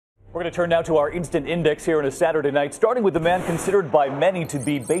We're going to turn now to our Instant Index here on a Saturday night, starting with the man considered by many to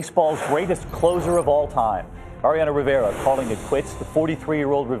be baseball's greatest closer of all time. Mariano Rivera calling it quits. The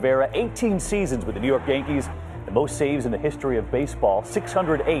 43-year-old Rivera, 18 seasons with the New York Yankees, the most saves in the history of baseball,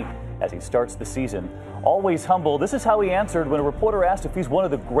 608 as he starts the season. Always humble, this is how he answered when a reporter asked if he's one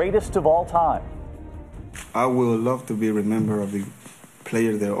of the greatest of all time. I would love to be remembered of the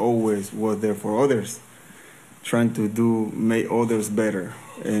player that always was there for others, trying to make others better,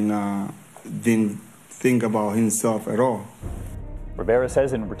 and didn't think about himself at all. Rivera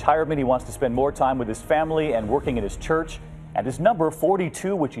says in retirement he wants to spend more time with his family and working in his church. And his number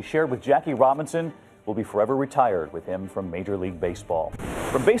 42, which he shared with Jackie Robinson, will be forever retired with him from Major League Baseball.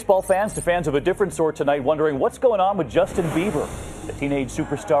 From baseball fans to fans of a different sort tonight, wondering what's going on with Justin Bieber. The teenage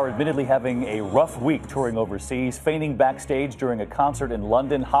superstar admittedly having a rough week touring overseas, fainting backstage during a concert in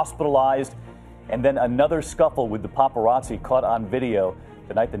London, hospitalized, and then another scuffle with the paparazzi caught on video.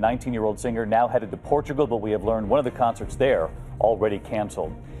 Tonight, the 19-year-old singer now headed to Portugal, but we have learned one of the concerts there already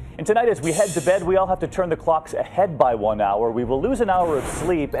canceled. And tonight, as we head to bed, we all have to turn the clocks ahead by 1 hour. We will lose an hour of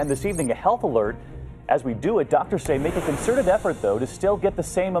sleep, and this evening, a health alert. As we do it, doctors say make a concerted effort, though, to still get the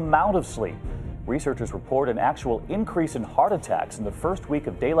same amount of sleep. Researchers report an actual increase in heart attacks in the first week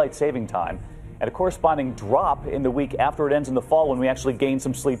of daylight saving time and a corresponding drop in the week after it ends in the fall when we actually gain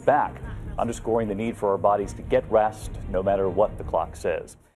some sleep back, underscoring the need for our bodies to get rest no matter what the clock says.